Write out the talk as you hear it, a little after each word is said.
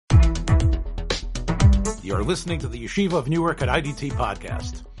You're listening to the Yeshiva of Newark at IDT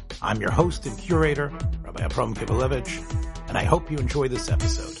podcast. I'm your host and curator, Rabbi Makom Achair, and I hope you enjoy this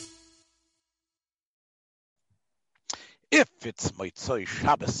episode. If it's Motzei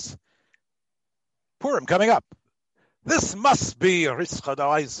Shabbos, Purim coming up, this must be Rischa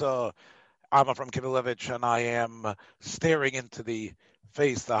D'Araisa. I'm from Kivelevich, and I am staring into the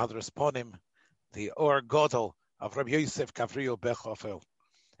face, the Hadras Ponim, the Or Godel of Rabbi Yosef Kafrio Bechofel.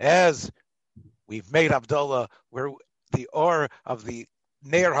 As we've made Havdalah, where the Or of the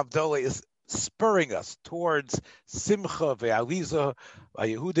Ner Havdalah is spurring us towards Simcha ve'Aliza,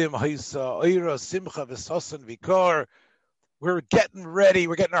 Yehudim Haisa Oira Simcha v'Sosan Vikor. We're getting ready.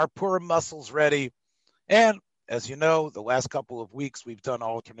 We're getting our Purim muscles ready. And as you know, the last couple of weeks we've done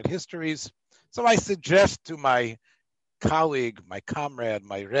alternate histories. So I suggest to my colleague, my comrade,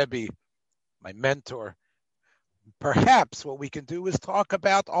 my Rebbe, my mentor, perhaps what we can do is talk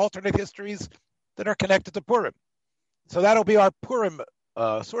about alternate histories that are connected to Purim. So that'll be our Purim,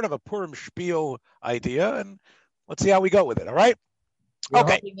 sort of a Purim spiel idea, and let's see how we go with it, all right?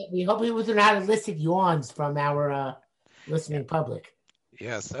 We hope we wasn't out of illicit yawns from our listening public.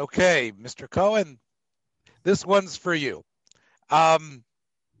 Yes, okay. Mr. Cohen, this one's for you.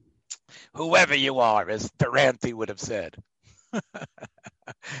 Whoever you are, as Durante would have said.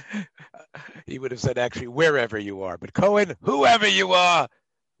 He would have said, actually, wherever you are. But Cohen, whoever you are,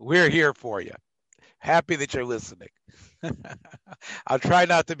 we're here for you. Happy that you're listening. I'll try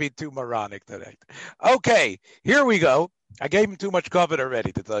not to be too moronic tonight. Okay, here we go. I gave him too much cover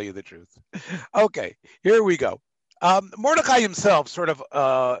already, to tell you the truth. Okay, here we go. Mordechai himself sort of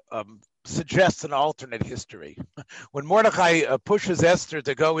suggests an alternate history. When Mordechai pushes Esther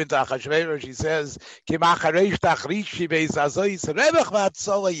to go into Achashverosh, he says, "Ki machareish tachrishi beizazos rebach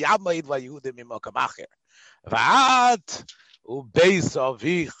v'atzola yameid v'Yehudim Makom Achair v'at ubeis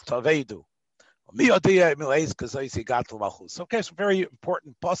avich tavedu." Okay, so very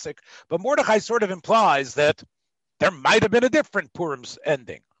important pasuk, but Mordechai sort of implies that there might have been a different Purim's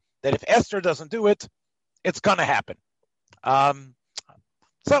ending. That if Esther doesn't do it, it's going to happen.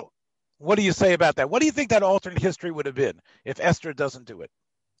 So, what do you say about that? What do you think that alternate history would have been if Esther doesn't do it?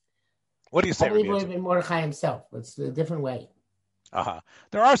 What do you say? I believe it would have been Mordechai himself. It's a different way.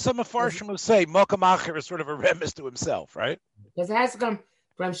 There are some Mefarshim who say Makom Achair is sort of a remiss to himself, right? Because it has to come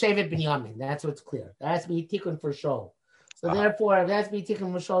from Shevet Binyamin. That's what's clear. That has to be tikkun for Shol. So therefore, if that has to be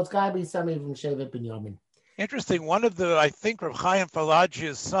tikkun for Shol, it's got to be somebody from Shevet Binyamin. Interesting. One of the, I think, Rav Chaim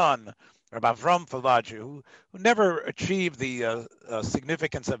Falagia's son, Rav Avram Falagia, who never achieved the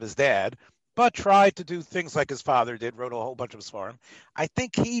significance of his dad, but tried to do things like his father did, wrote a whole bunch of Sfarim. I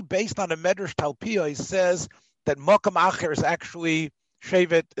think he, based on a Medrash Talpiyah, he says that Makom Achair is actually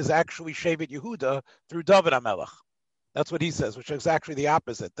Shevet Yehuda through David HaMelech. That's what he says, which is actually the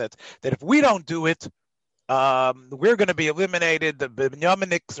opposite. That if we don't do it, we're going to be eliminated. The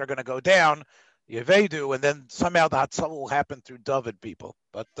Binyaminiks are going to go down, Yevedu, and then somehow the Hatzalah will happen through David people.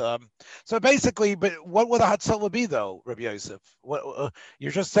 But so basically, but what will the Hatzalah be though, Rabbi Yosef?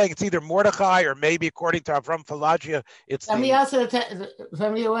 You're just saying it's either Mordechai or maybe, according to Avram Falagia, it's somebody else would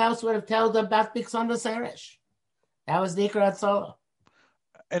have told them about Bixon the Seresh. That was the Ikar Hatzalah.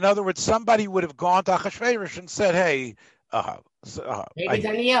 In other words, somebody would have gone to Achashverosh and said, "Hey, maybe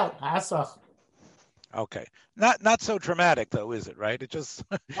Daniel Asach." Okay, not so dramatic though, is it? Right? It just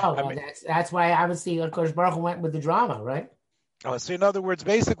that's why obviously Kodesh Baruch Hu went with the drama, right? Oh, so in other words,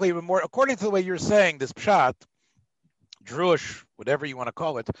 basically, more according to the way you're saying this pshat, Drush, whatever you want to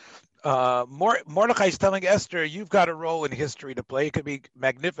call it, Mordechai is telling Esther, you've got a role in history to play. It could be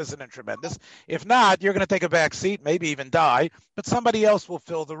magnificent and tremendous. If not, you're going to take a back seat, maybe even die, but somebody else will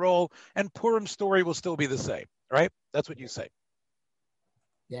fill the role, and Purim's story will still be the same, right? That's what you say.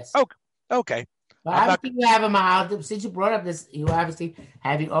 Yes. Okay. But obviously you have a mahalach. Since you brought up this, you obviously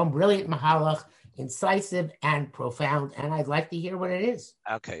have your own brilliant mahalach, incisive and profound, and I'd like to hear what it is.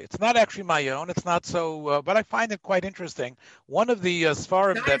 Okay, it's not actually my own. It's not so, but I find it quite interesting. One of the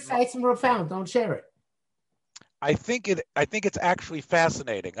Sfarim that incisive and profound. Don't share it. I think it's actually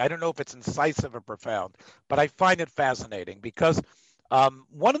fascinating. I don't know if it's incisive or profound, but I find it fascinating because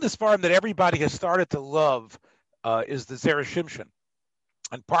one of the Sfarim that everybody has started to love is the Zera Shimshon.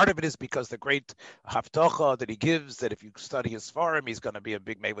 And part of it is because the great haftacha that he gives, that if you study his Sfarim, he's going to be a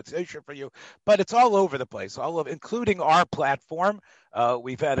big Meivatz Yosher for you. But it's all over the place, including our platform.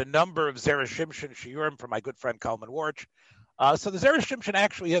 We've had a number of Zera Shimshon Shiurim from my good friend Kalman Warch. So the Zera Shimshon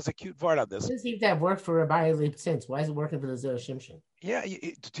actually has a cute part on It this. doesn't seem to have worked for Rabbi Leib since. Why is it working for the Zera Shimshon? Yeah,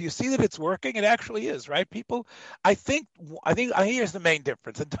 do you see that it's working? It actually is, right, people? I think here's the main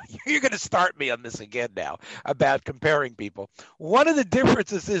difference. And you're going to start me on this again now about comparing people. One of the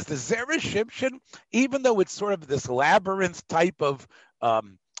differences is the Zera Shimshon, even though it's sort of this labyrinth type of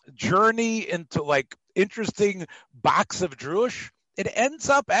journey into like interesting box of drush, it ends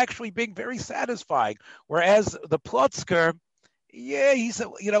up actually being very satisfying. Whereas the Plotzker, yeah,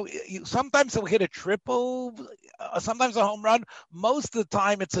 sometimes he'll hit a triple, sometimes a home run. Most of the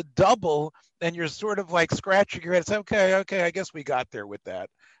time it's a double, and you're sort of like scratching your head. It's okay, I guess we got there with that.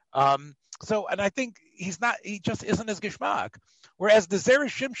 And I think he just isn't as geschmack. Whereas the Zera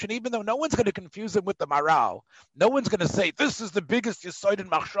Shimshon, even though no one's going to confuse him with the Maral, no one's going to say, this is the biggest Yisoid in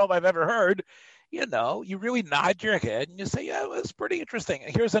Machshov I've ever heard. You really nod your head and you say, yeah, well, it's pretty interesting.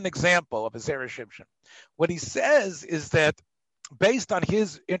 And here's an example of a Zera Shimshon. What he says is that based on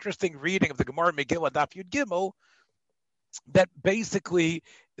his interesting reading of the Gemara Megillah Daf Yud Gimel, that basically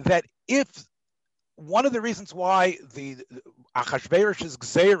that if one of the reasons why the Achashverosh's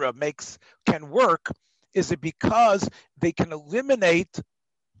Gzeira can work is it because they can eliminate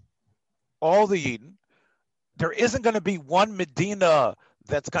all the Eden. There isn't going to be one Medina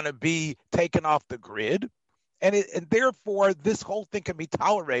that's going to be taken off the grid. And therefore, this whole thing can be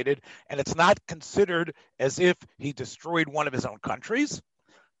tolerated, and it's not considered as if he destroyed one of his own countries.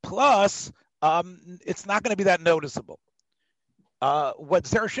 Plus, it's not going to be that noticeable. What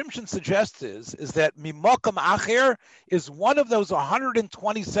Zera Shimshon suggests is that Makom Achair is one of those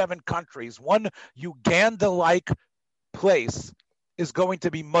 127 countries, one Uganda-like place is going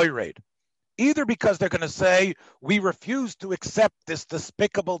to be moired. Either because they're going to say, we refuse to accept this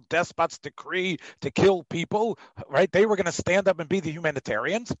despicable despot's decree to kill people, right? They were going to stand up and be the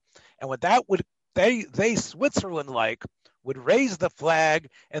humanitarians. And with that, they Switzerland-like, would raise the flag,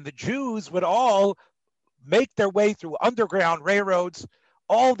 and the Jews would all make their way through underground railroads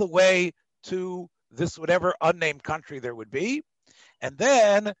all the way to this whatever unnamed country there would be. And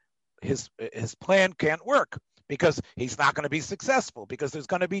then his plan can't work, because he's not going to be successful, because there's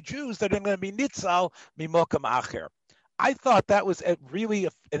going to be Jews that are going to be nitzal mimokum acher. I thought that was really,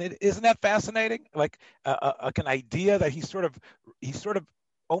 isn't that fascinating? Like an idea that he's sort of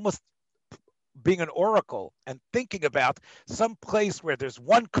almost being an oracle and thinking about some place where there's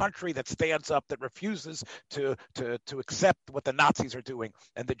one country that stands up that refuses to accept what the Nazis are doing,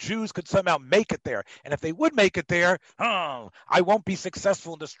 and the Jews could somehow make it there. And if they would make it there, I won't be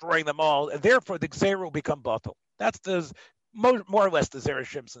successful in destroying them all, and therefore the Gzeira will become batal. That's more or less the Zera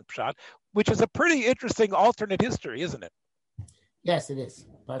Shimshon pshat, which is a pretty interesting alternate history, isn't it? Yes, it is.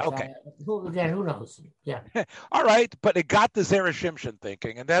 But okay. Who knows? Yeah. All right, but it got the Zera Shimshon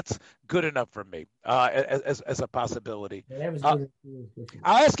thinking, and that's good enough for me as a possibility. I'll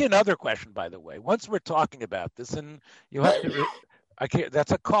ask you another question, by the way. Once we're talking about this, and you have to. I can't.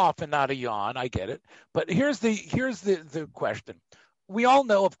 That's a cough and not a yawn. I get it. But here's the question. We all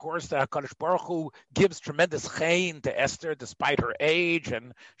know, of course, that HaKadosh Baruch Hu gives tremendous chen to Esther despite her age,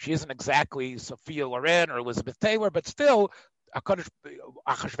 and she isn't exactly Sophia Loren or Elizabeth Taylor, but still,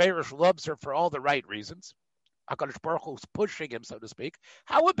 Achashverosh loves her for all the right reasons. HaKadosh Baruch Hu is pushing him, so to speak.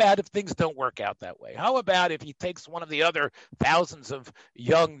 How about if things don't work out that way? How about if he takes one of the other thousands of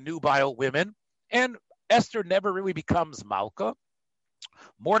young, nubile women, and Esther never really becomes Malka?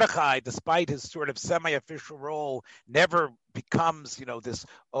 Mordechai, despite his sort of semi-official role, never becomes, this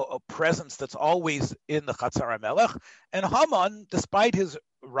presence that's always in the Chatzar HaMelech. And Haman, despite his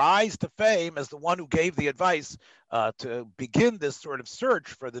rise to fame as the one who gave the advice to begin this sort of search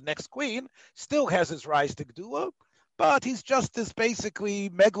for the next queen, still has his rise to Gedula. But he's just this basically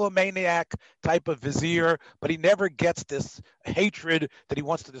megalomaniac type of vizier, but he never gets this hatred that he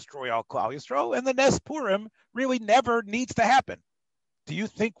wants to destroy all Klal Yisrael. And the Nes Purim really never needs to happen. Do you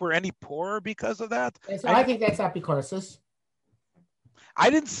think we're any poorer because of that? So I think that's apikosis. I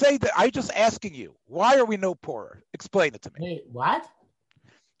didn't say that. I'm just asking you. Why are we no poorer? Explain it to me. Wait, what?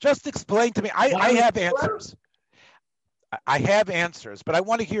 Just explain to me. I have answers. I have answers, but I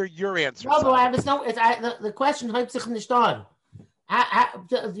want to hear your answers. No, but the question hopes sich nicht on.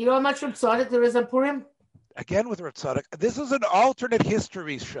 Do you know how much Reb Tzadok there is on Purim? Again with Reb Tzadok. This is an alternate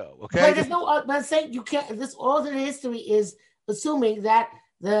history show, okay? But there's no. But I'm saying you can't. This alternate history is assuming that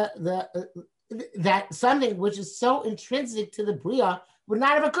that something which is so intrinsic to the Bria would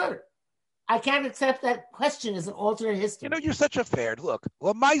not have occurred. I can't accept that question as an alternate history. You're such a fair. Look,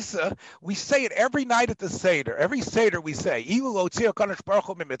 Lamaisa, we say it every night at the Seder. Every Seder we say, this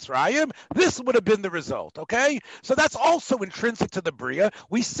would have been the result, okay? So that's also intrinsic to the Bria.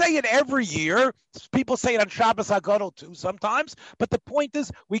 We say it every year. People say it on Shabbos HaGadol too sometimes. But the point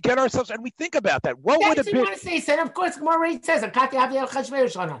is, we get ourselves, and we think about that. What would have been? Want to say, said, of course, Gemara already says,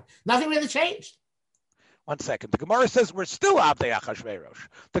 nothing really changed. 1 second. The Gemara says we're still Avdei Achashverosh.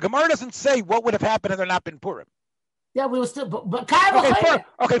 The Gemara doesn't say what would have happened had there not been Purim. Yeah, we were still. But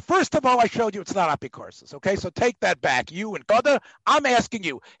okay, first of all, I showed you it's not Apikorsis. Okay, so take that back. You and Koda, I'm asking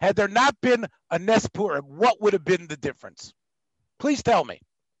you, had there not been a Nes Purim, what would have been the difference? Please tell me.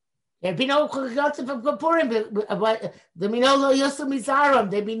 There'd be no Purim, but there'd be no Lo Yosem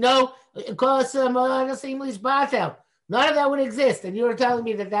Mizarim. There'd be no Kosem Nasim Lishbatel. None of that would exist, and you were telling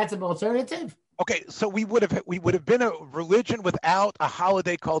me that that's an alternative. Okay, so we would have been a religion without a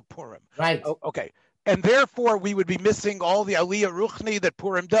holiday called Purim. Right. Okay. And therefore, we would be missing all the Aliyah Ruchni that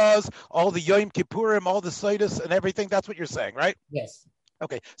Purim does, all the Yom Kippurim, all the Sidus and everything. That's what you're saying, right? Yes.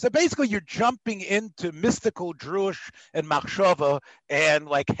 Okay, so basically you're jumping into mystical Drush and Machshava and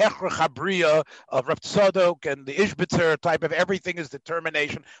like Hechrach Habriya of Rav Tzadok and the Ishbitzer type of everything is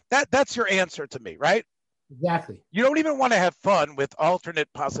determination. That's your answer to me, right? Exactly. You don't even want to have fun with alternate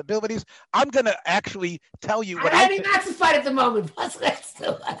possibilities. I'm going to actually tell you what I'm having lots of fun at the moment.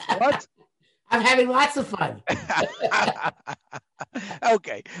 What? I'm having lots of fun.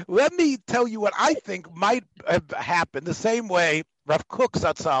 Okay, let me tell you what I think might have happened the same way Rav Kook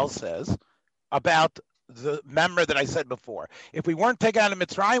Zatzal says about the member that I said before. If we weren't taken out of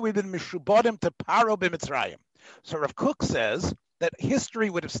Mitzrayim, we'd been mishubodim to paro b'Mitzrayim. So Rav Kook says that history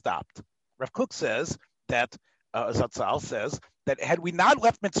would have stopped. Rav Kook says that Zatzal says that had we not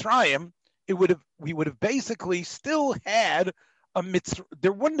left Mitzrayim, we would have basically still had a Mitzrayim.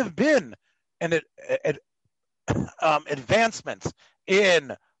 There wouldn't have been advancements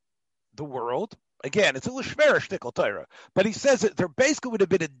in the world. Again, it's a Lishvera Shtickle Torah, but he says that there basically would have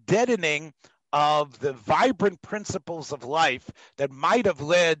been a deadening of the vibrant principles of life that might have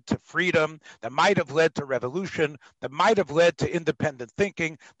led to freedom, that might have led to revolution, that might have led to independent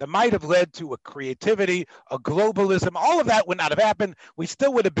thinking, that might have led to a creativity, a globalism. All of that would not have happened. We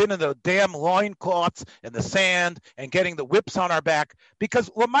still would have been in the damn loincloths in the sand and getting the whips on our back because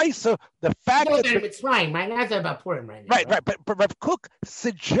Lamaisa, the fact that it's fine, right? Not about Purim right now. Right. But Rav Kook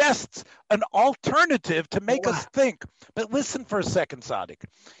suggests an alternative to make us think. But listen for a second, Tzaddik.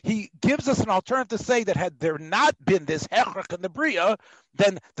 He gives us an alternative to say that had there not been this hechrach in the Bria,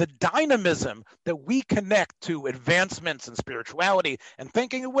 then the dynamism that we connect to advancements in spirituality and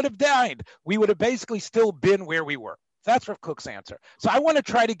thinking it would have died. We would have basically still been where we were. That's Rav Kook's answer. So I want to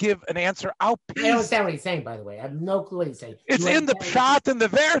try to give an answer. I don't understand what he's saying, by the way. I have no clue what he's saying. It's in the Pshat and the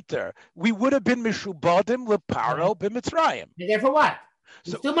Verter. We would have been Mishubadim Leparo b'Mitzrayim. And therefore what?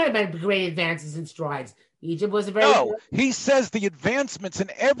 He still might have been great advances and strides. Egypt was a very... No, he says the advancements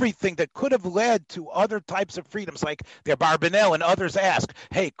in everything that could have led to other types of freedoms, like the Barbanel and others ask,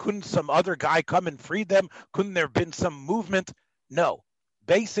 hey, couldn't some other guy come and free them? Couldn't there have been some movement? No.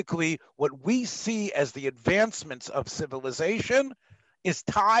 Basically, what we see as the advancements of civilization is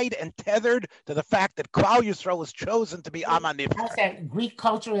tied and tethered to the fact that Klal Yisrael was chosen to be Am HaNivcher. Greek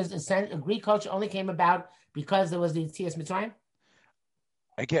culture only came about because there was the Yetzias Mitzrayim?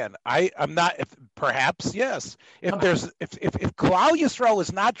 Again, I'm not. Perhaps yes. If Klal Yisrael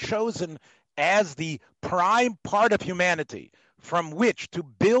is not chosen as the prime part of humanity from which to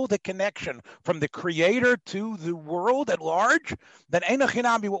build a connection from the Creator to the world at large, then Ein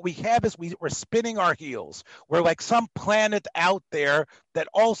Chinami, what we have is we're spinning our heels. We're like some planet out there that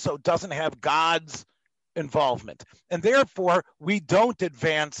also doesn't have God's involvement, and therefore we don't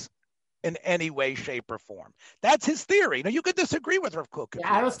advance in any way, shape, or form. That's his theory. Now, you could disagree with Rav Kook.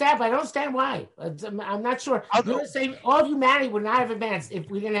 I don't understand why. I'm not sure. You're saying all humanity would not have advanced if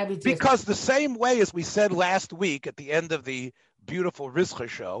we didn't have ETS. Because the same way as we said last week at the end of the beautiful Rischa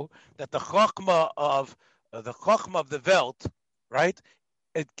show, that the Chochmah of the Welt, right,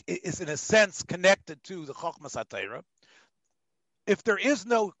 it is in a sense connected to the Chochmah Satira. If there is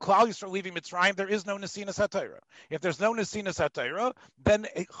no Klal Yisrael leaving Mitzrayim, there is no Nesinas HaTorah. If there's no Nesinas HaTorah, then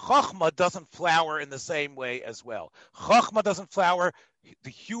Chachma doesn't flower in the same way as well. Chachma doesn't flower.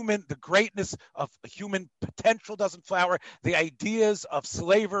 The greatness of human potential doesn't flower. The ideas of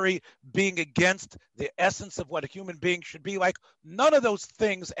slavery being against the essence of what a human being should be like, none of those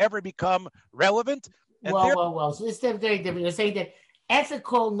things ever become relevant. And well. So this is very different. You're saying that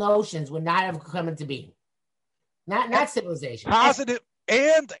ethical notions would not have come into being. Not civilization. Positive,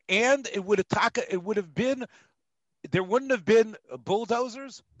 and it would have been there wouldn't have been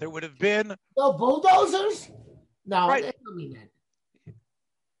bulldozers. There would have been no bulldozers. No, right. I don't mean that.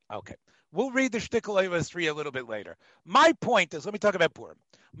 Okay. We'll read the Shtickle history a little bit later. My point is, let me talk about Purim.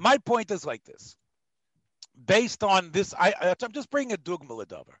 My point is like this. Based on this, I'm just bringing a dugma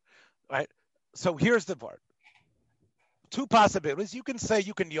l'davar, right? So here's the part. Two possibilities. You can say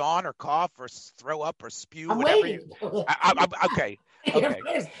you can yawn or cough or throw up or spew. I'm whatever. waiting. Okay. Okay.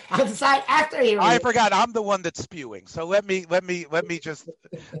 I'll decide after hearing. I forgot. I'm the one that's spewing. So let me just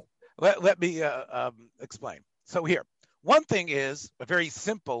let me explain. So here. One thing is a very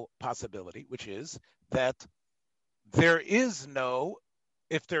simple possibility, which is that if there is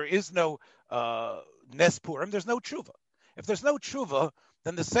no Nes Purim, there's no tshuva. If there's no tshuva,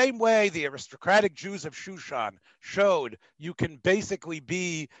 then the same way the aristocratic Jews of Shushan showed you can basically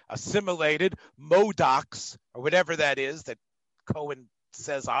be assimilated, modocs, or whatever that is that Cohen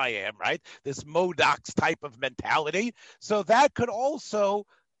says I am, right? This modocs type of mentality. So that could also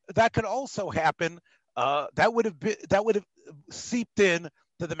happen. That would have seeped in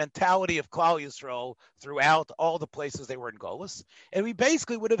to the mentality of Klal Yisrael throughout all the places they were in Golus, and we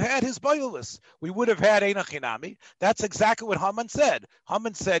basically would have had his Bailus. We would have had Einachinami. That's exactly what Haman said.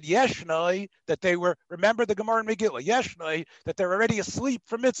 Haman said Yeshnoi, that they were. Remember the Gemara in Megillah, Yeshnoi, that they're already asleep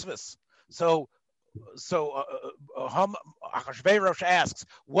for mitzvahs. So Achashverosh asks,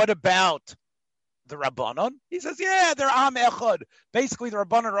 what about the Rabbanon? He says, yeah, they're Am Echad. Basically, the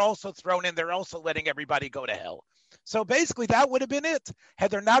Rabbanon are also thrown in. They're also letting everybody go to hell. So basically, that would have been it.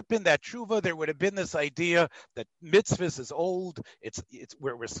 Had there not been that tshuva, there would have been this idea that mitzvahs is old. It's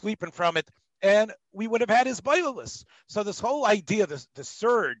we're sleeping from it, and we would have had his Bailus. So this whole idea, the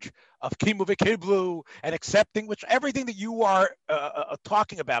surge of kimu v'kiblu and accepting, which everything that you are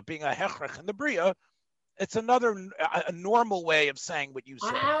talking about, being a hechrech in the bria, it's a normal way of saying what you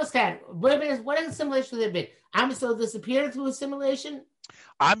said. I understand. What assimilation would it be? Am Yisrael disappeared through assimilation?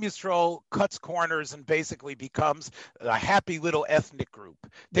 Am Yisrael cuts corners and basically becomes a happy little ethnic group.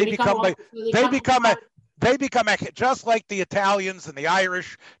 They become just like the Italians and the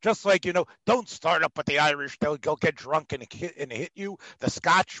Irish, just like, don't start up with the Irish. They'll get drunk and hit you. The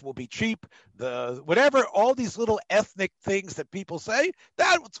Scotch will be cheap. Whatever, all these little ethnic things that people say,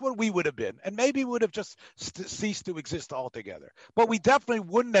 that's what we would have been. And maybe would have just ceased to exist altogether. But we definitely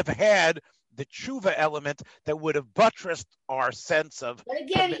wouldn't have had the tshuva element that would have buttressed our sense of. But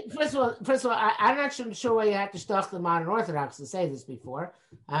again, first of all, I'm not sure why you have to stuff the modern Orthodox to say this before.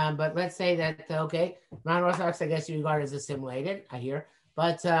 But let's say that modern Orthodox, I guess you regard as assimilated. I hear,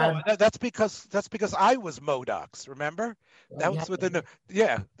 but that's because I was Modocs. Remember, that was within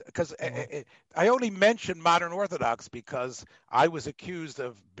because I only mentioned modern Orthodox because I was accused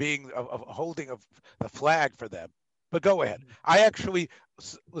of holding the flag for them. But go ahead. I actually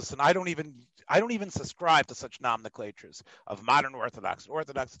listen. I don't even subscribe to such nomenclatures of modern Orthodox.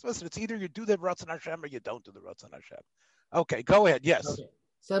 Listen, it's either you do the Ratzon Hashem or you don't do the Ratzon Hashem. Okay, go ahead. Yes. Okay.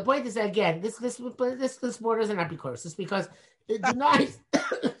 So the point is that, again, this borders on epicurus. It's because it denies,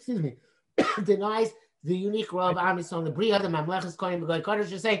 denies the unique role of Am Yisrael, the Bria, the Mamlechus Kohen B'Goy Kodesh.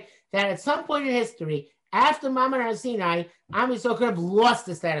 You're saying that at some point in history, after Mammon Har Sinai, Am Yisrael could have lost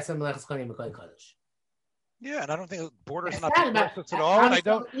the status of Mamlechus Kohen B'Goy Kodesh. Yeah, and I don't think it borders on epicurus at all, and I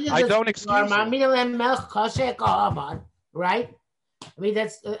don't excuse it. Right? I mean,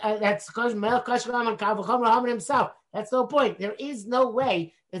 that's because Melch Kashram and himself. That's the point. There is no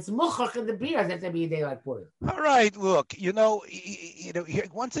way. It's muchach in the beer that there be a day like Purim. All right, look,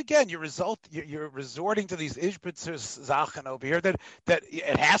 once again, you're resorting to these ishbitzer zachen over here that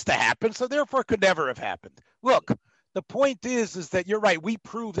it has to happen, so therefore it could never have happened. Look, the point is that you're right. We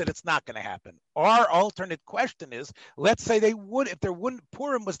prove that it's not going to happen. Our alternate question is, let's say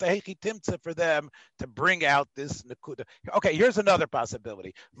Purim was the Hechi Timtza for them to bring out this Nakuda. Okay, here's another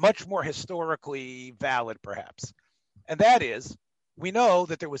possibility, much more historically valid, perhaps. And that is, we know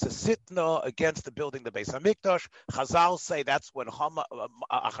that there was a sitna against the building the Beis Hamikdash. Chazal say that's what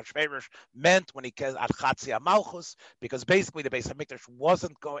Achashverosh meant when he said at Chatzia Malchus, because basically the Beis Hamikdash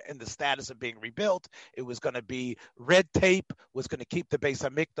wasn't going in the status of being rebuilt. It was going to be red tape, was going to keep the Beis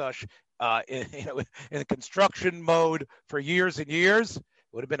Hamikdash in construction mode for years and years.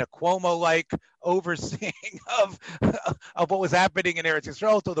 It would have been a Cuomo-like overseeing of what was happening in Eretz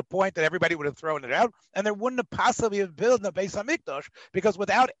Yisrael to the point that everybody would have thrown it out, and there wouldn't have possibly have built the Beis Hamikdash, because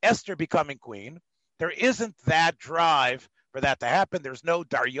without Esther becoming queen, there isn't that drive for that to happen. There's no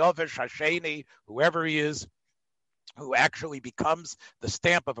Daryovish Hasheni, whoever he is, who actually becomes the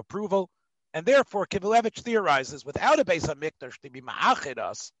stamp of approval, and therefore Kivelevich theorizes without a Beis Hamikdash to be ma'achid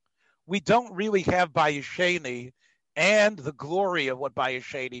us, we don't really have Bayesheni and the glory of what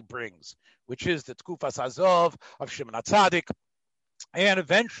Bayesheni brings, which is the Tkufas Azov of Shimon HaTzadik, and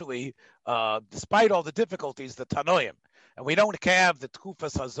eventually, despite all the difficulties, the Tanoim. And we don't have the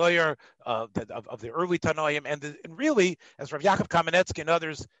Tkufas Hazoyer of the early Tanoim. And really, as Rav Yaakov Kamenetsky and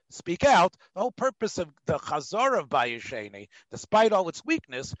others speak out, the whole purpose of the Chazor of Bayesheni, despite all its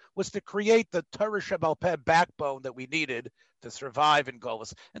weakness, was to create the Torah Shebal Peh backbone that we needed to survive in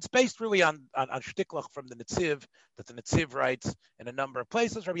Golus. It's based really on shtiklach from the Netziv, that the Netziv writes in a number of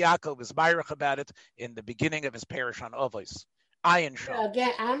places. Rav Yaakov is Bayrach about it in the beginning of his parish on Ovos. Iron Shaw.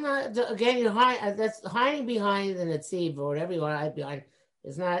 Again, I'm not. Again, you're that's hiding behind the Netziv or whatever you want to hide behind.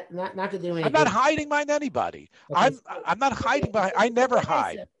 It's not going to do anything. I'm not hiding behind anybody. Okay. I'm not hiding behind. I never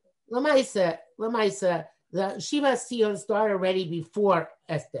hide. Lamaisa, the Shiva Sion started already before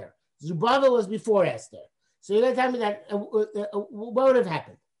Esther. Zerubbabel was before Esther. So you're going to tell me that what would have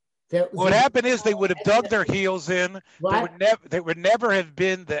happened? What happened is they would have dug their heels in. They would never have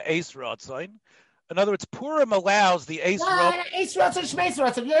been the Ace Rotzain. In other words, Purim allows the Ace Rotzain. Ace Rotzain, Shmeis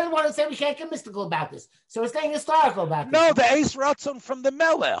Rotzain. You're the one who said we can't get mystical about this. So we're staying historical about this. No, the Ace Rotzain from the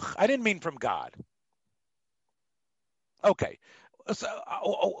Melech. I didn't mean from God. Okay. So,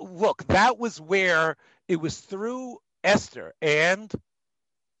 look, that was where it was through Esther and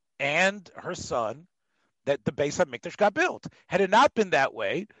her son that the Beis HaMikdash got built. Had it not been that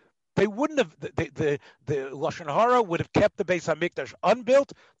way, they wouldn't have, the Lashon Hara would have kept the Beis HaMikdash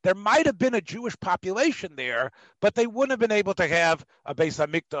unbuilt. There might have been a Jewish population there, but they wouldn't have been able to have a Beis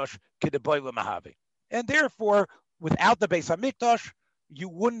HaMikdash K'deboy L'Mahavi. And therefore, without the Beis HaMikdash, you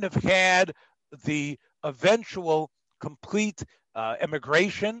wouldn't have had the eventual complete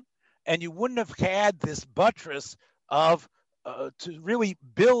immigration, and you wouldn't have had this buttress of to really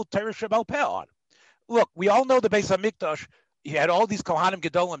build Torah Shebal Peh on. Look, we all know the Beis HaMikdash. You had all these Kohanim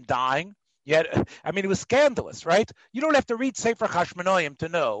Gedolim dying. It was scandalous, right? You don't have to read Sefer Chashmonaim to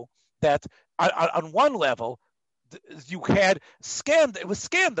know that on one level, you had it was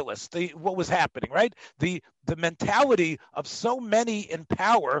scandalous, what was happening, right? The mentality of so many in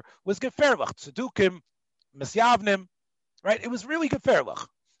power was Geferlach, Tzedukim, Misyavnim, right? It was really Geferlach.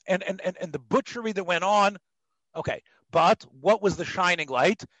 And the butchery that went on, okay. But what was the shining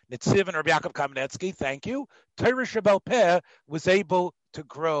light? Netziv and Rabbi Yaakov Kamenetsky, thank you. Torah Shebal Peh was able to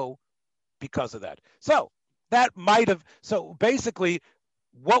grow because of that. So basically,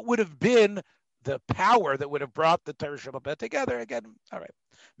 what would have been the power that would have brought the Torah Shebal Peh together again? All right,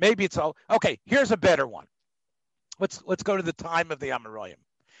 maybe it's all okay. Here's a better one. Let's go to the time of the Amoraim.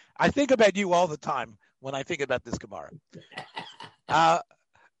 I think about you all the time when I think about this Gemara.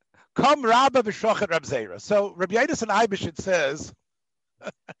 Come Rabba v'shochet Rab Zera. So Rabbi Yonasan Eibeshit says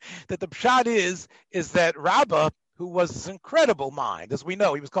that the pshat is that Rabba, who was this incredible mind, as we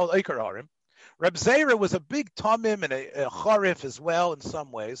know, he was called Eikar Harim. Rab Zera was a big Tomim and a Charif as well in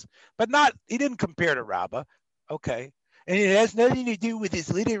some ways, but he didn't compare to Rabba. Okay. And it has nothing to do with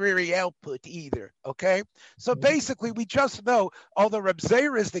his literary output either, okay? So basically, we just know, although Reb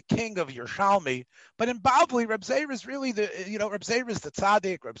Zera is the king of Yerushalmi, but in Bavli, Reb Zera is really Reb Zera is the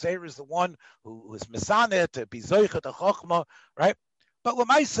tzaddik, Reb Zera is the one who is mesanet, to be zoichet, a chochma, right? But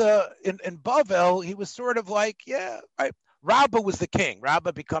Lamaisa, in Bavel, he was sort of like, yeah, right? Rabbah was the king.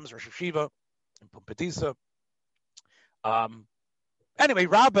 Rabbah becomes Rosh Hashiva in Pumbedisa. Anyway,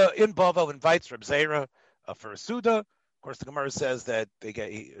 Rabbah in Bavel invites Reb Zera for a Suda. Of course, the Gemara says that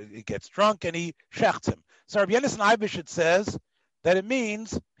he gets drunk and he shechts him. So Rabbi Yonasan Eibeshit says that it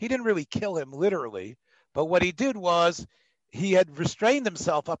means he didn't really kill him literally, but what he did was he had restrained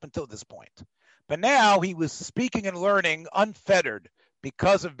himself up until this point. But now he was speaking and learning unfettered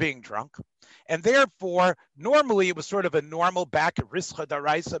because of being drunk. And therefore, normally it was sort of a normal Rischa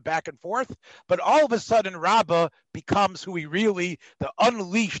D'Araisa back and forth, but all of a sudden Rabbah becomes who he really, the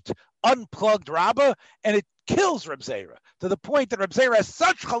unleashed, unplugged Rabbah, and it kills Reb Zera to the point that Reb Zera has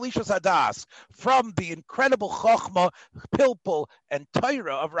such chalishas hadas from the incredible chokhmah, pilpul, and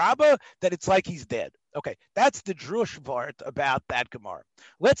Torah of Rabbah that it's like he's dead. Okay, that's the drush part about that Gemara.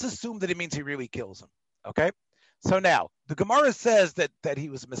 Let's assume that it means he really kills him. Okay, so now the Gemara says that he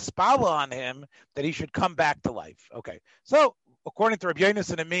was mispala on him, that he should come back to life. Okay, so according to Rabbi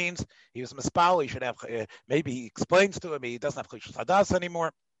Yonasan, it means he was mispala. He should have maybe he explains to him he doesn't have chalishas hadas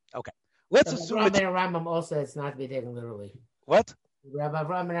anymore. Okay. Let's assume Rambam also it's not to be taken literally. What? Rabbi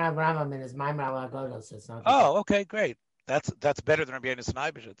Rambam in his Maimar Lagodos says not. Oh, okay, great. That's better than Rabbi Yonasan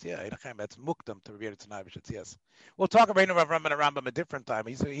Eibeshit. Yeah, that's mukdam to Rabbi Yonasan Eibeshit. Yes, we'll talk about Rambam a different time.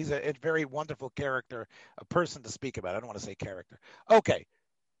 He's a very wonderful character, a person to speak about. I don't want to say character. Okay,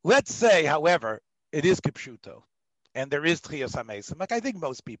 let's say, however, it is kipshuto, and there is tchiyas hamesim, like I think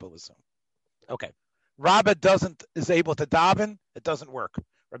most people assume. Okay, Rabbah is able to daven. It doesn't work.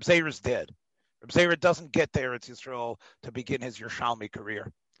 Reb Zera is dead. Reb Zera doesn't get to Eretz Yisrael to begin his Yerushalmi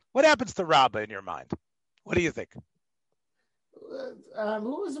career. What happens to Rabbah in your mind? What do you think?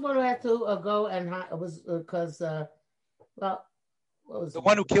 Who was the one who had to go and it was because well, what was the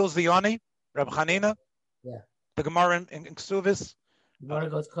one who kills the Oni, Reb Chanina? Yeah. The Gemara in Ksuvis? The one who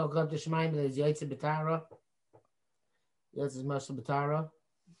goes to Shemaim, there's Yaitz B'Tara. Yaitz Mashal B'Tara.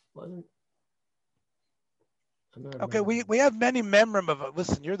 Wasn't. Okay, we have many memory of.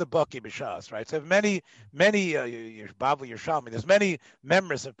 Listen, you're the Bucky B'Shas, right? So many Bavli Yerushalmi. There's many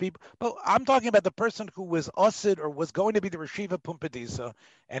memories of people, but I'm talking about the person who was Osid or was going to be the Reshiva Pumbedisa,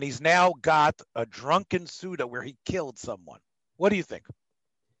 and he's now got a drunken Suda where he killed someone. What do you think?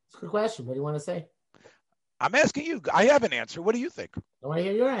 It's a good question. What do you want to say? I'm asking you. I have an answer. What do you think? I want to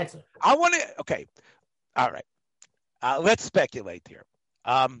hear your answer. I want to. Okay, all right. Let's speculate here.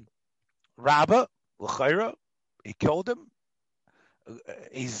 Rabbah L'chaira. He killed him.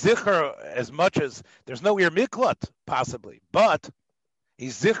 He's zicher as much as there's no Ir Miklat, possibly, but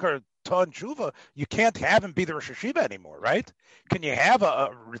he's zicher ton tshuva. You can't have him be the Rosh Hashiva anymore, right? Can you have a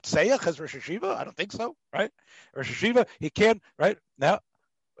Ritzeach as Rosh Hashiva? I don't think so, right? Rosh Hashiva, he can't, right? Now,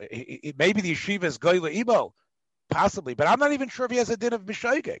 maybe the yeshiva is Goyla Ibo, possibly, but I'm not even sure if he has a din of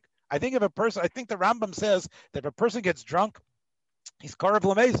B'Shaygeg. I think the Rambam says that if a person gets drunk, he's Karav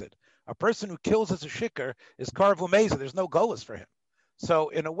Lamezid. A person who kills as a shikar is Karav Lamezid. There's no golas for him. So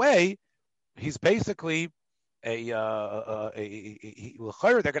in a way, he's basically they're going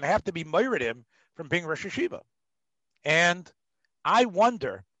to have to be moired him from being Rosh Hashiva. And I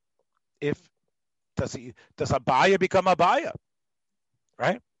wonder if does Abaya become Abaya,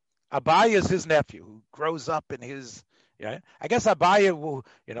 right? Abaya is his nephew who grows up in his. Yeah, I guess Abaya will,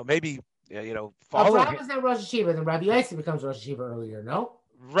 maybe follow. Rabbi was not Rosh Hashiva, then Rabbi Yosef becomes Rosh Hashiva earlier, no?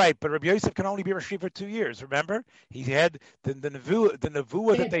 Right, but Rabbi Yosef can only be Rosh Hashiva for 2 years. Remember, he had the nevuah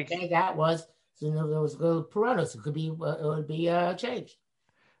that they. That was there was good Puranos. It would be changed.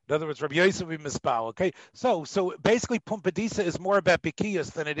 In other words, Rabbi Yosef would be mispal. Okay, so basically, Pumbedisa is more about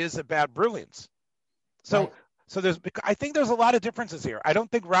bikiyas than it is about brilliance. So. Right. So I think there's a lot of differences here. I don't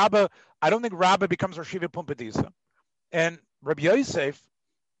think Rabbah becomes Rosh Hashiva Pumbedisa, and Rabbi Yosef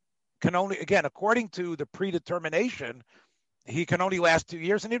can only, again, according to the predetermination, he can only last 2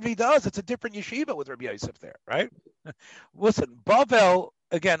 years, and if he does, it's a different yeshiva with Rabbi Yosef there, right? Listen, Bavel,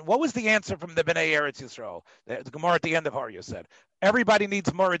 again, what was the answer from the Bnei Eretz Yisrael? The Gemara at the end of Harya said, everybody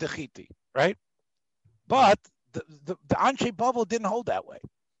needs Mora Dechiti, right? But the Anshe Bavel didn't hold that way.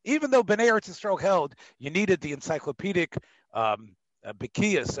 Even though Bnei Eretz Yisrael held, you needed the encyclopedic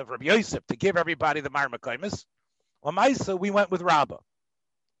Bekiyas of Rabbi Yosef to give everybody the Mar Mekaimis. Lamaisa, we went with Rabbah.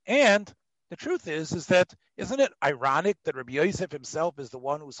 And the truth is that, isn't it ironic that Rabbi Yosef himself is the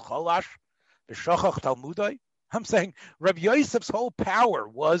one who's cholash, the shochach Talmudai? I'm saying Rabbi Yosef's whole power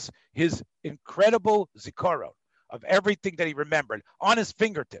was his incredible zikaron of everything that he remembered on his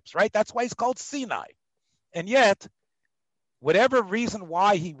fingertips, right? That's why he's called Sinai. And yet, whatever reason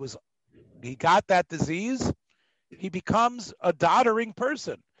why he got that disease, he becomes a doddering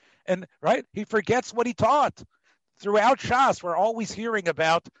person. And, right, he forgets what he taught. Throughout Shas, we're always hearing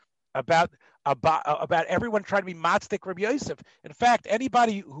about everyone trying to be matzik Rabbi Yosef. In fact,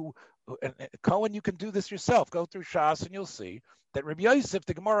 anybody Cohen, you can do this yourself. Go through Shas and you'll see that Rabbi Yosef,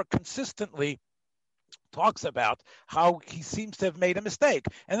 the Gemara consistently talks about how he seems to have made a mistake.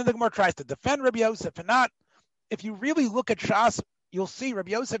 And then the Gemara tries to defend Rabbi Yosef and not. If you really look at Shas, you'll see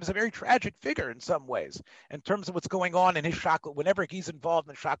Rabbi Yosef is a very tragic figure in some ways in terms of what's going on in his shakla. Whenever he's involved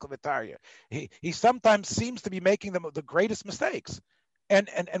in shakla v'tarya, he sometimes seems to be making the greatest mistakes.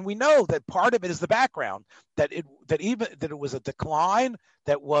 And we know that part of it is the background, that it was a decline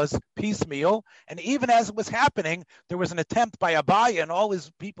that was piecemeal, and even as it was happening, there was an attempt by Abaya and all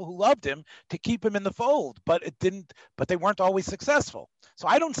his people who loved him to keep him in the fold, but it didn't. But they weren't always successful. So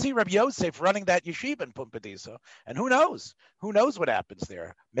I don't see Rabbi Yosef running that yeshiva in Pumbedisa, and who knows? Who knows what happens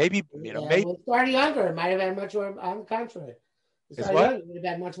there? Maybe maybe starting younger, it might have had much more. On the contrary, starting younger, it would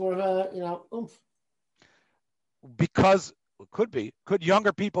have had much more of a oomph. Because. Could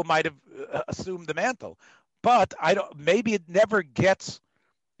younger people might have assumed the mantle, but I don't. Maybe it never gets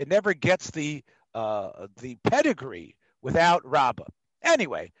the pedigree without Rabbah.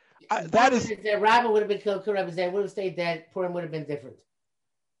 Anyway, that is. Rabbah would have been killed. Would have stayed dead. Purim would have been different.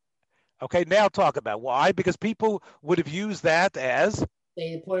 Okay, now talk about why. Because people would have used that as.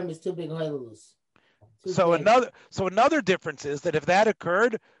 The Purim is too big loose. So another difference is that if that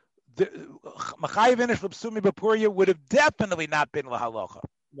occurred. The Machayev Inish L'Psumi B'Puria would have definitely not been L'Halacha.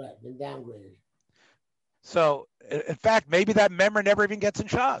 Right, been downgraded. So, in fact, maybe that member never even gets in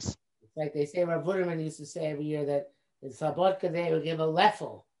Shas. It's like they say, Rav Vuderman used to say every year that in Sabot Kadei would give a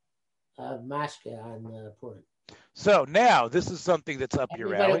leffel mashke on Purim. So now this is something that's up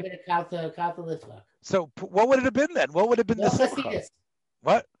your Everybody alley. would have been a Litvak. So what would it have been then? What would have been No the simcha? Chasidus.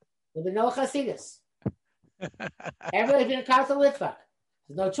 What? There'd be no Chasidus. Everybody been a Kata Litvak.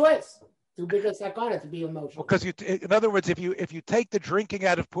 There's no choice. Too big a sakana to be emotional. Because in other words, if you take the drinking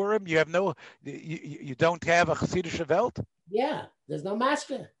out of Purim, you have you don't have a Chassidish Welt. Yeah, there's no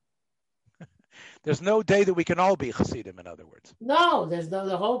mashke. There's no day that we can all be Chassidim. In other words, no, there's no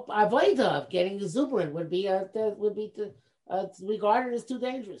the whole avodah of getting exuberant would be regarded as too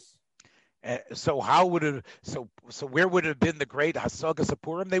dangerous. So how would it? So where would it have been the great Hasagas of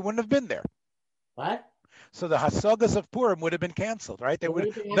Purim? They wouldn't have been there. What? So the Hasagas of Purim would have been canceled, right?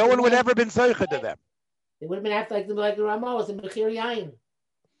 No one would ever been zeicha to them. They would have been after like the Ramos and Mechir Yain.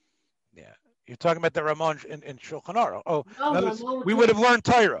 Yeah, you're talking about the Ramon in Shulchan Aruch. Oh, no, we would have learned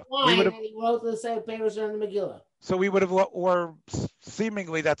Torah. We would have. And he wrote the same papers in the Megillah. So we would have, or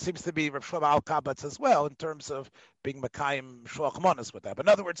seemingly that seems to be Rav Shlomo Al Kabatz as well in terms of being Mekayim Shloch Monas with that. But in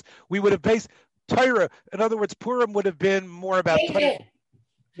other words, we would have based Torah. In other words, Purim would have been more about Torah.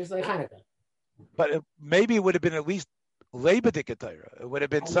 Just like Hanukkah. But maybe it would have been at least Leibadika Torah. It would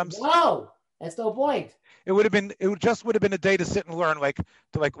have been some. No, that's no point. It would have been. It just would have been a day to sit and learn, like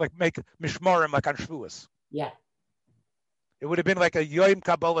make mishmarim like on Shavuos. Yeah. It would have been like a Yom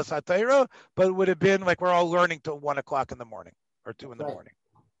Kabbalah Satira, but it would have been like we're all learning till 1 o'clock in the morning or 2 in the morning.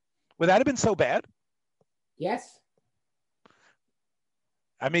 Would that have been so bad? Yes.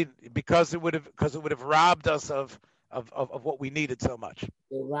 I mean, because it would have robbed us of what we needed so much.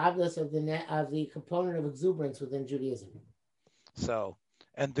 It robbed us of the component of exuberance within Judaism. So,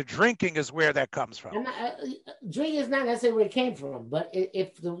 and the drinking is where that comes from. Drinking is not necessarily where it came from, but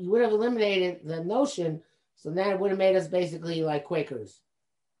if you would have eliminated the notion, so then it would have made us basically like Quakers.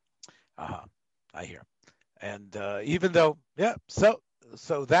 I hear. And even though, yeah, so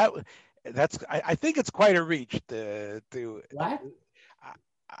that's I think it's quite a reach to what?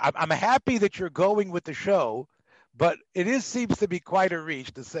 I'm happy that you're going with the show, but it seems to be quite a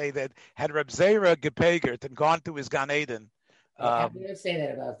reach to say that had Reb Zera gepagert and gone to his Gan Eden. I didn't say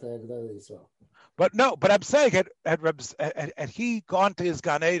that about the Israel. But I'm saying had he gone to his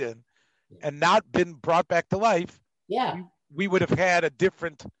Gan Eden and not been brought back to life, we would have had a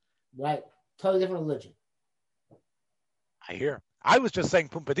different, right, totally different religion. I hear. I was just saying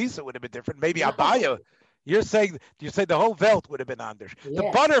Pumpadisa would have been different. Maybe Abaya. You say the whole Welt would have been under. Yeah.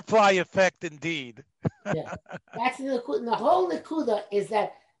 The butterfly effect, indeed. Yeah, that's the whole Nakuda is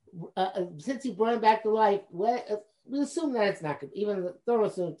that since he brought him back to life, we assume that it's not even the thorough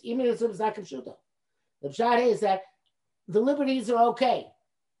assume it's not Kamshuta. The pshat is that the liberties are okay.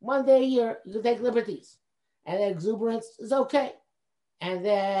 One day a year you can take liberties, and the exuberance is okay. And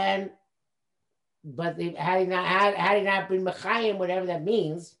then, but had he not been Mechayim, whatever that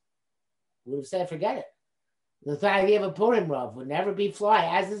means, we would have said forget it. The idea of a Purim Rav would never be fly,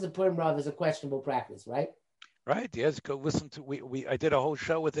 as is a Purim Rav is a questionable practice, right? Right. Yes. Go listen to I did a whole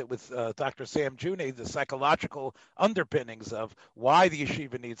show with Dr. Sam Juni, the psychological underpinnings of why the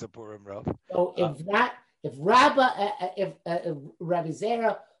yeshiva needs a Purim Rav. So if Rabbi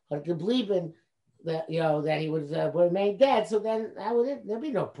Zera had believed that that he would remain dead, so then there'd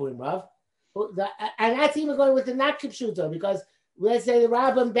be no Purim Rav. And that's even going with the not Kipshuto, because let's say the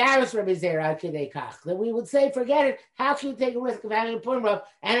Rav embarrassed Rabbi Zera Kidei Kach, then we would say, forget it. How can you take a risk of having a Purim Rav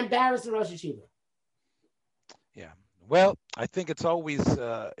and embarrass the Rosh Yeshiva? Yeah. Well, I think it's always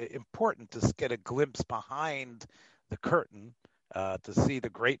important to get a glimpse behind the curtain to see the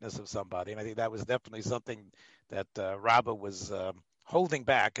greatness of somebody. And I think that was definitely something that Rabba was holding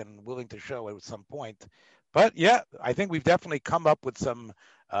back and willing to show at some point. But yeah, I think we've definitely come up with some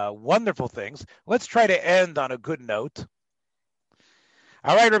wonderful things. Let's try to end on a good note.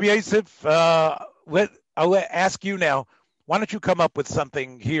 All right, Rabbi Yosef, I'll ask you now. Why don't you come up with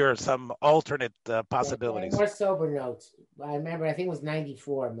something here, some alternate possibilities? More sober notes. I remember, I think it was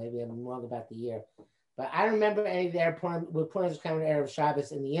 94. Maybe I'm wrong about the year. But I don't remember any there with Purim coming Erev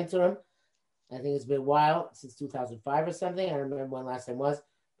Shabbos in the interim. I think it's been a while, since 2005 or something. I don't remember when last time was.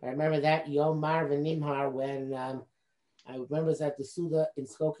 But I remember that Yom Marv and Nimhar when I remember it was at the Suda in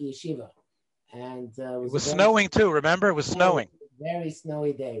Skokie Yeshiva. And it was snowing too, remember? It was snowing. Very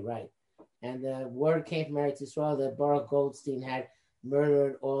snowy day, right. And the word came from Eretz Yisrael that Baruch Goldstein had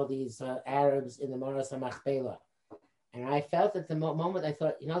murdered all these Arabs in the Maras HaMachpelah. And I felt at the moment, I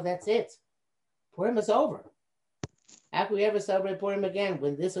thought, that's it. Purim is over. How can we ever celebrate Purim again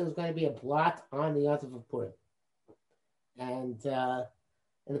when this was going to be a blot on the Yontif of Purim? And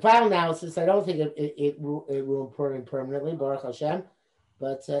in the final analysis, I don't think it ruined Purim permanently, Baruch Hashem,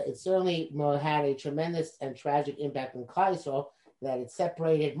 but it certainly had a tremendous and tragic impact on Klal Yisrael. that it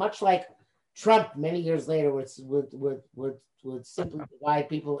separated, much like Trump many years later would simply divide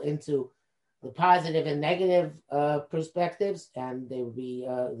people into the positive and negative perspectives, and they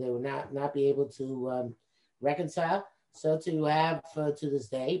would not be able to reconcile. So to have to this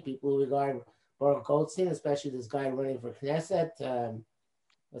day people who regard Baruch Goldstein, especially this guy running for Knesset,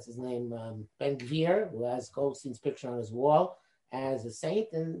 what's his name, Ben Gvir, who has Goldstein's picture on his wall as a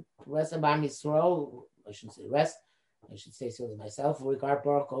saint, and the rest of Am Yisrael, I shouldn't say rest, I should say so to myself, who regard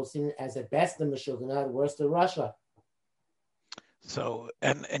Baruch Goldstein as at best the Meshuggah, worst of Russia. So,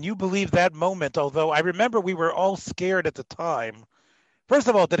 and you believe that moment, although I remember we were all scared at the time. First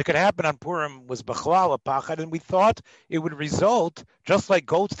of all, that it could happen on Purim was Bechlal Pachad, and we thought it would result, just like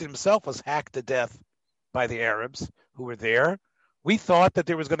Goldstein himself was hacked to death by the Arabs who were there. We thought that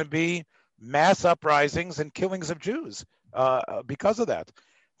there was going to be mass uprisings and killings of Jews because of that.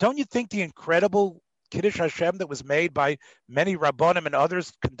 Don't you think the incredible Kiddush Hashem that was made by many Rabbanim and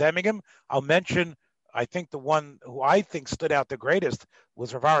others condemning him? I'll mention, I think the one who I think stood out the greatest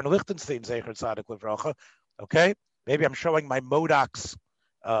was Rav Aaron Lichtenstein, Zecher Tzadik Livracha. Okay, maybe I'm showing my Modoc's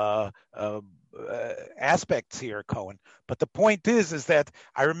aspects here, Cohen. But the point is that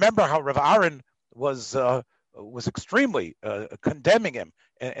I remember how Rav Aaron was extremely condemning him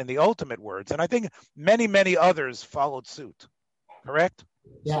in the ultimate words, and I think many, many others followed suit. Correct?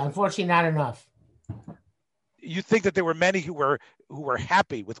 Yeah, unfortunately, not enough. You think that there were many who were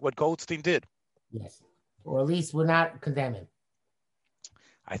happy with what Goldstein did? Yes, or at least would not condemn him.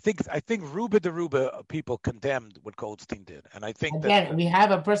 I think Ruba de Ruba people condemned what Goldstein did, and I think again we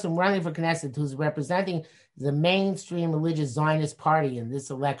have a person running for Knesset who's representing the mainstream religious Zionist party in this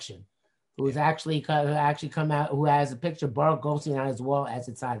election, who's actually come out, who has a picture of Baruch Goldstein on his wall as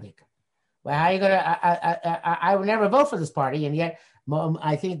a tzaddik. Well, how are you gonna? I would never vote for this party, and yet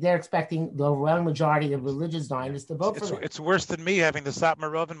I think they're expecting the overwhelming majority of religious Zionists to vote for them. It's worse than me having the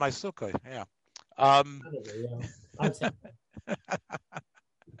Satmarov in my sukkah. Yeah.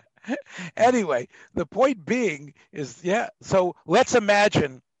 Anyway, the point being is, so let's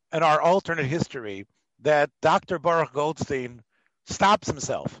imagine in our alternate history that Dr. Baruch Goldstein stops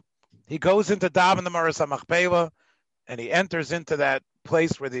himself. He goes into Daven the Maras HaMachpelah, and he enters into that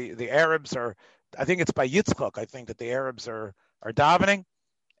place where the Arabs are, I think it's by Yitzchak, I think that the Arabs are davening,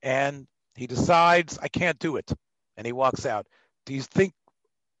 and he decides, I can't do it, and he walks out. Do you think,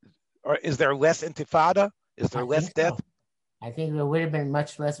 or is there less intifada? Is there less death? So. I think there would have been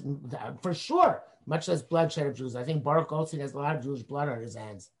much less, for sure, much less bloodshed of Jews. I think Baruch Goldstein has a lot of Jewish blood on his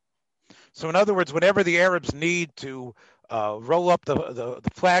hands. So in other words, whenever the Arabs need to roll up the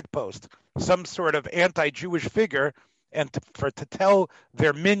flag post, some sort of anti-Jewish figure, and to tell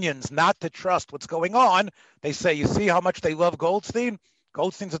their minions not to trust what's going on, they say, you see how much they love Goldstein?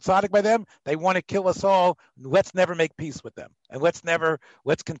 Goldstein's a tzaddik by them. They want to kill us all. Let's never make peace with them. And let's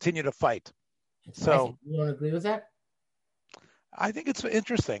continue to fight. So you don't agree with that? I think it's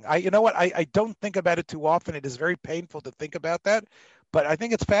interesting. I don't think about it too often. It is very painful to think about that, but I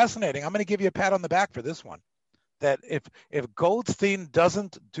think it's fascinating. I'm going to give you a pat on the back for this one. That if Goldstein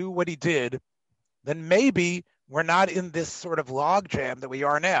doesn't do what he did, then maybe we're not in this sort of logjam that we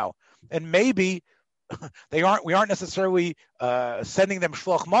are now, and maybe we aren't necessarily sending them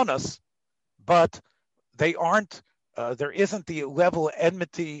shloch manos, but they aren't. There isn't the level of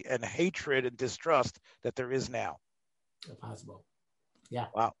enmity and hatred and distrust that there is now. Possible. Yeah.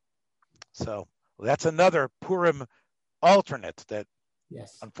 Wow. So that's another Purim alternate that,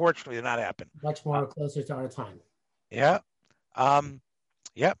 unfortunately, did not happen. Much more closer to our time. Yeah.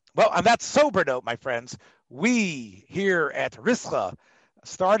 Yeah. Well, on that sober note, my friends, we here at Rischa,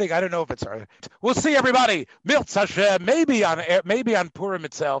 starting, I don't know if it's we'll see everybody. Miltz Hashem, maybe on Purim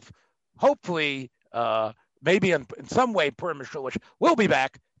itself. Hopefully, maybe in some way Purim Mishloach. We'll be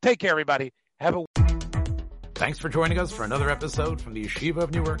back. Take care, everybody. Thanks for joining us for another episode from the Yeshiva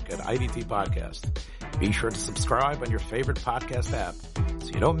of Newark at IDT Podcast. Be sure to subscribe on your favorite podcast app so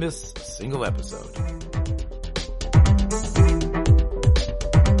you don't miss a single episode.